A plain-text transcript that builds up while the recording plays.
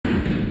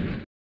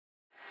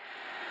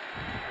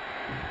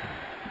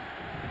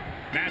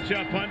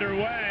Matchup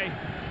underway.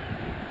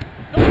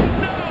 Oh,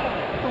 no!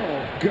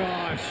 Oh,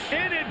 gosh.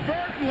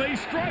 Inadvertently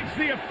strikes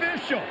the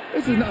official.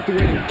 This is not the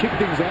way to kick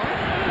things off.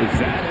 Is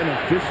that an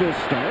official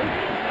start?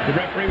 The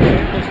referee was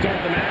able to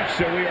start the match,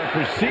 so we are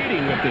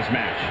proceeding with this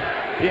match.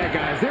 Yeah,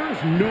 guys, there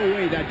is no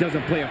way that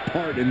doesn't play a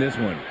part in this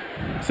one.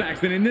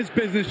 Saxton, in this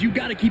business, you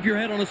got to keep your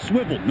head on a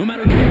swivel, no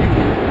matter who you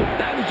are.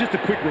 That was just a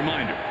quick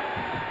reminder.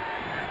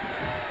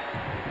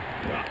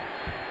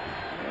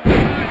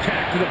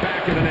 Attack to the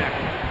back of the neck.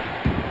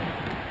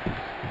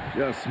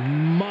 Just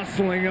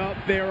muscling up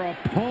their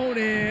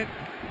opponent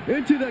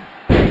into the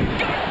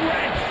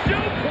gut-wrench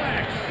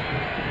suplex.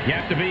 You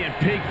have to be in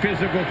peak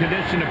physical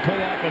condition to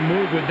pull off a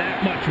move with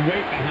that much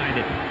weight behind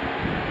it.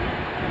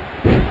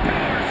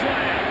 Power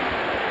slam.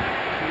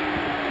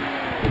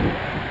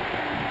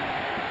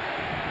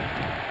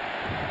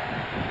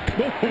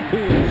 Oh,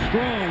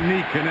 strong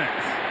knee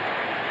connects.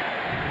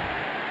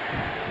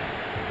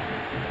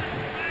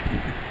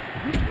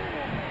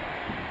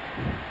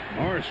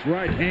 Harsh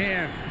right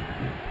hand.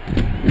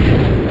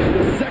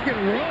 The second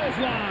rose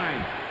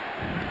line.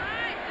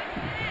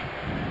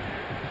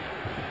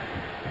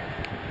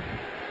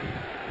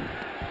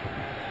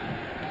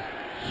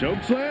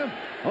 Choke slam?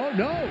 Oh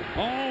no!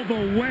 All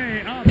the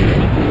way up. A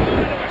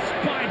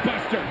spine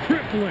buster.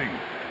 Crippling.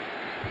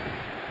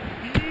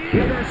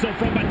 Reversal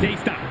from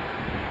Batista.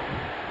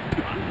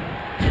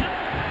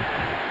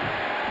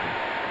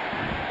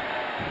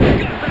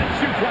 Gut-wrench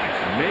suplex.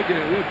 Making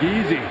it look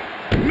easy.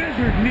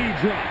 Measured knee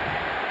drop.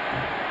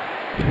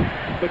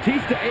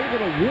 Batista able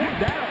to ward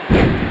that off.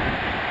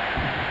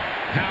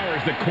 Power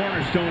is the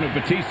cornerstone of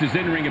Batista's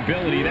in-ring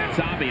ability. That's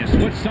obvious.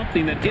 What's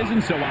something that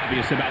isn't so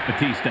obvious about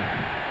Batista?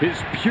 His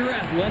pure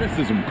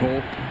athleticism,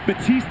 Cole.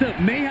 Batista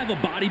may have a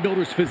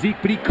bodybuilder's physique,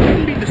 but he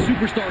couldn't be the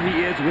superstar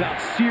he is without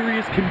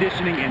serious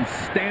conditioning and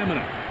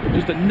stamina.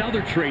 Just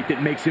another trait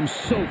that makes him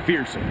so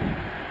fearsome.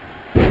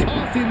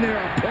 Tossing their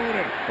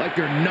opponent like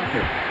they're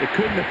nothing. It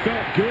couldn't have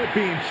felt good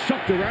being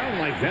chucked around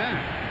like that.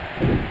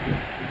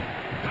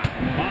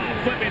 Oh,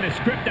 flipping the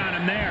script on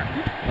him there.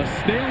 A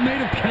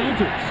stalemate of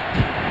counters.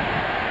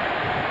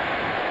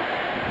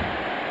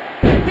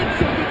 Hits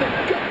him with a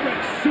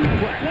gut-wrench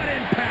suplex. What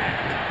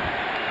impact!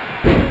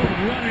 Oh,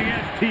 running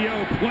STO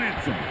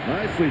plants him.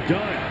 Nicely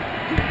done.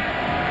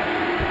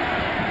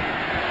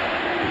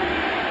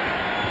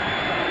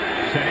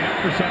 Setting up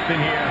for something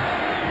here.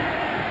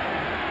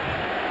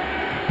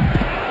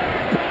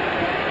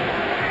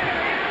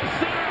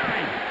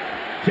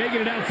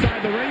 Taking it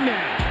outside the ring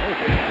now. Oh, look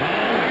at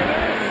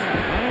this.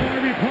 I don't want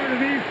to be part of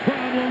these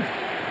problems.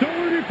 Don't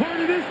want to be part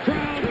of this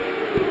crowd.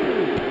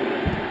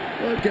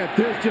 Look at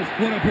this. Just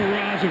what a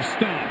barrage of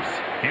stomps.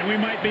 And we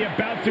might be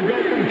about to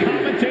go from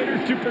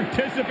commentators to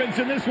participants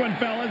in this one,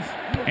 fellas.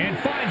 And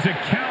finds a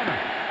counter.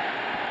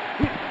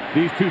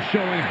 These two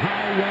showing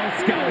how well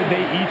scouted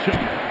they each are.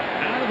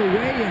 Out of the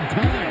way in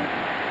time.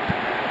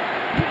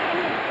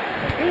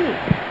 Ooh,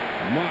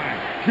 my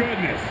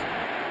goodness.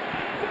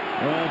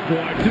 Oh,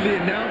 boy, to the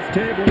announce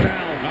table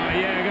now. Oh,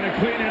 yeah, going to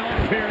clean it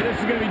off here. This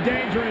is going to be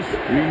dangerous.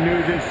 We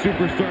knew this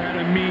superstar had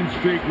a mean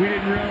streak. We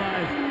didn't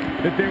realize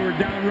that they were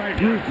downright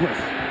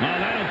ruthless. Oh,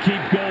 that'll keep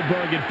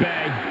Goldberg at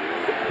bay.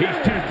 He's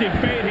testing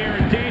fate here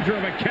in danger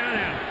of a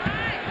countout.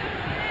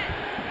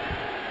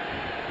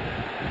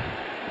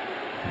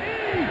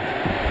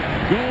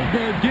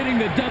 Goldberg getting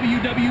the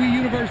WWE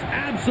Universe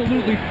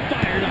absolutely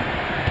fired up.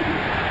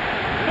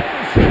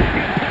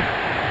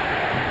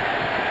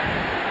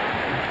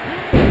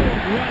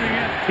 Running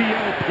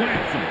FTO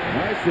plants him.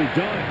 Nicely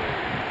done.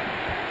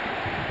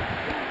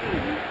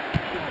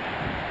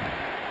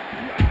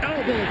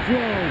 Elbow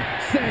thrown,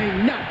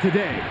 saying not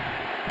today.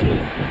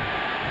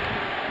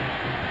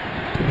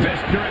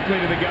 Fist directly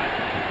to the gut.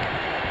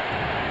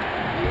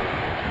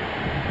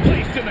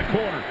 Placed in the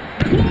corner.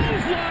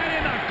 Clothesline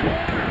in the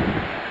corner.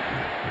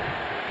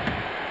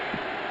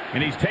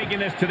 And he's taking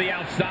this to the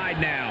outside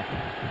now.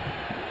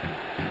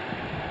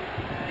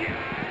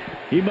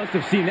 He must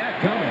have seen that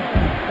coming.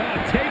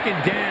 Oh, taken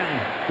down.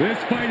 This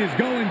fight is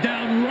going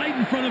down right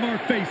in front of our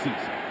faces.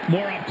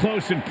 More up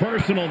close and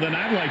personal than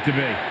I'd like to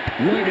be.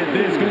 Look at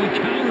this,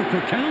 going counter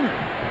for counter.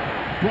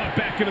 Brought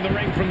back into the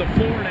ring from the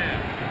floor now.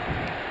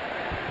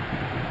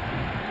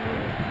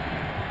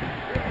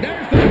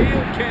 There's the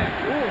heel kick.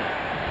 Ooh.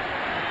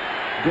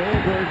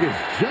 Goldberg is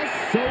just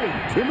so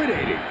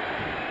intimidating.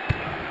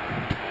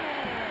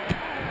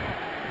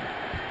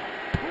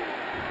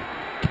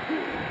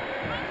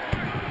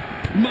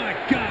 My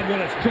God, what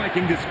a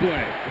striking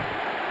display.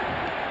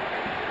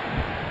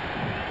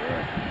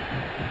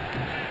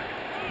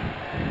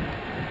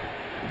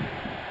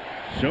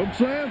 Choke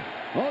slam?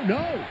 Oh,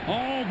 no.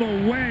 All the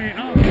way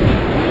up.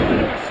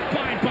 Into a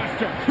spine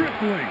buster.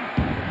 Crippling.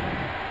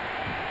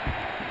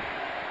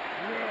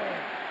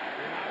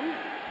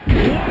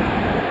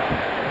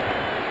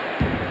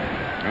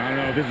 I don't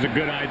know if this is a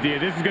good idea.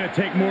 This is going to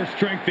take more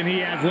strength than he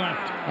has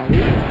left. A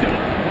lift up.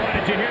 Oh,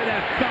 did you hear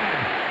that thud?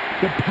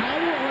 The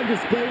power on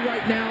display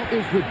right now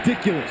is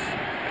ridiculous.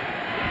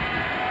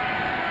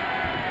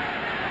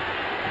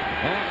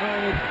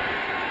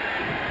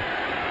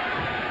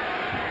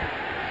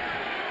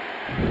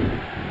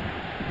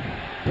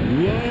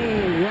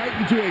 Whoa, right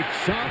into a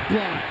chop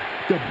block.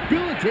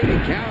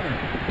 Debilitating counter.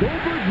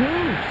 Goldberg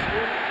moves.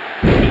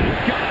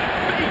 God,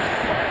 face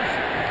first.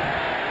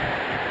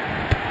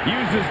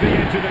 Uses the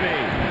edge of the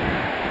knee.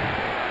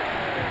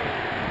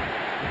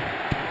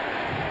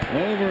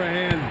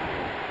 Overhand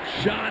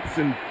shots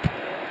and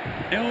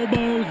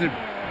elbows and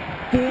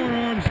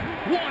forearms,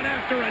 one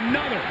after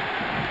another.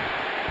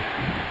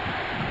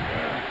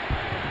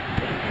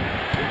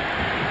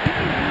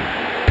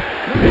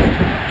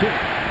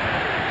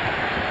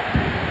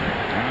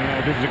 I don't know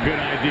if this is a good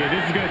idea.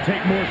 This is going to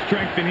take more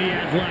strength than he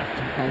has left.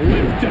 A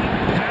lift up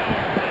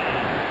power bomb.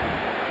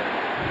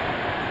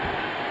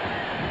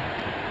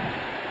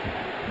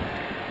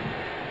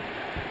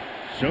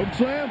 Choke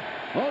slam?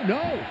 Oh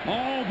no!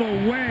 All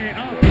the way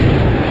up.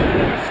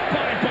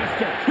 Spine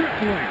buster.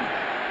 Crippling.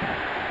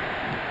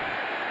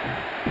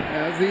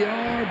 As the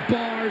arm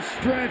bars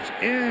stretch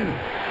in.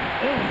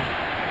 Oh.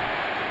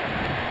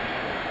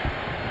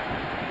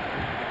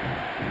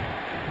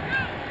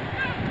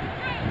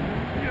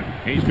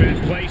 He's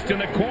been placed in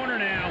the corner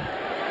now.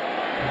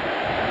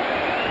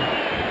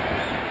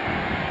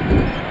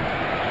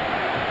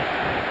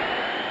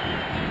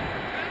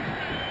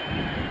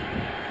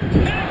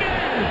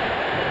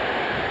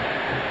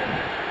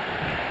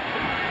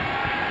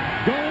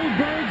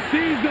 Goldberg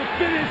sees the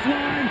finish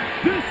line.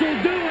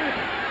 This'll do it.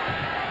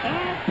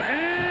 Up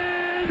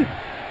and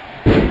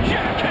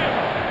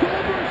Jackhammer.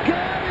 Goldberg's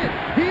got it!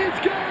 He's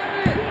got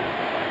it!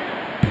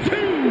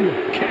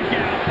 2. Kick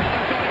out. I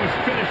thought it was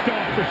finished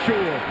off for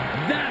sure.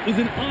 that was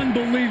an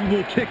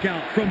unbelievable kick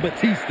out from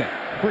Batista.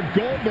 For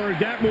Goldberg,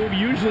 that move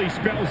usually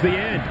spells the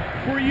end.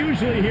 We're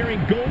usually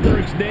hearing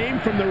Goldberg's name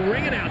from the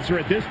ring announcer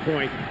at this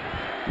point.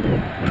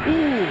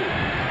 Ooh.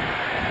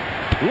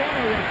 What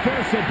a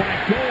reversal by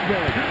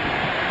Goldberg.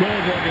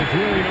 Goldberg is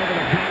ruling over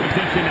the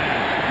competition now.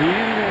 The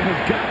animal has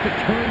got to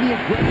turn the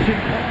aggression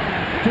on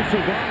to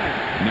survive.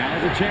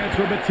 Now's a chance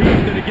for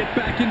Batista to get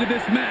back into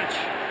this match.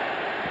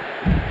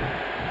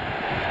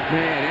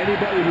 Man,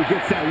 anybody who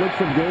gets that look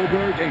from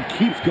Goldberg and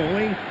keeps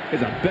going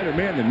is a better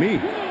man than me.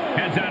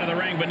 Heads out of the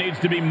ring, but needs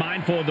to be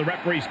mindful of the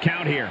referee's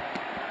count here.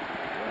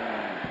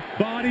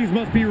 Bodies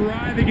must be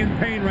writhing in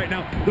pain right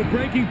now. The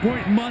breaking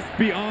point must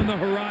be on the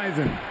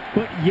horizon.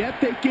 But yet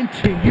they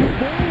continue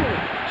forward,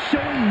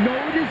 showing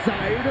no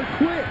desire to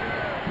quit.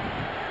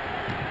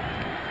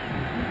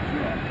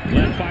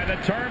 Led by the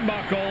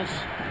turnbuckles.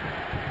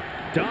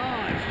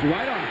 Dodged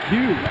right on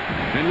cue.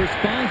 And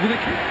responds with a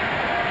kick.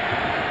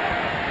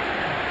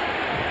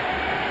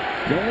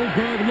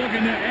 Goldberg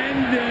looking to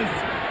end this.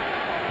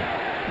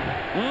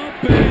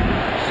 Up and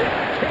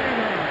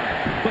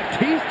Jackhammer.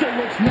 Batista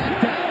looks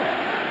knocked out.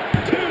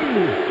 2. And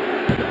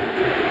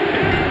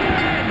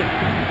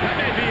that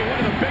may be one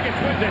of the biggest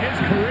wins of his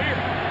career.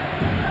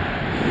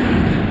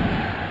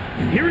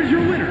 here is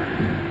your winner,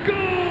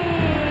 Goldberg.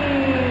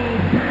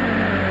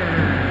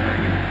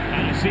 I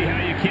don't see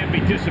how you can't be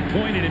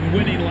disappointed in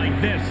winning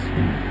like this.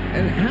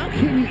 And how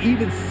can you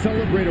even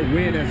celebrate a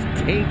win as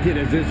tainted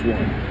as this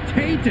one?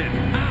 Tainted?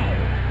 How?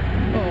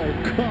 Oh,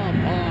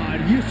 come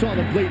on. You saw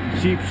the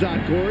blatant cheap shot,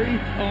 Corey.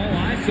 All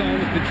I saw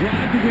was the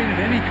drive to win at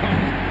any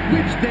cost,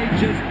 which they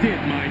just did,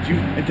 mind you.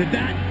 And to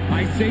that,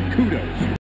 I say kudos.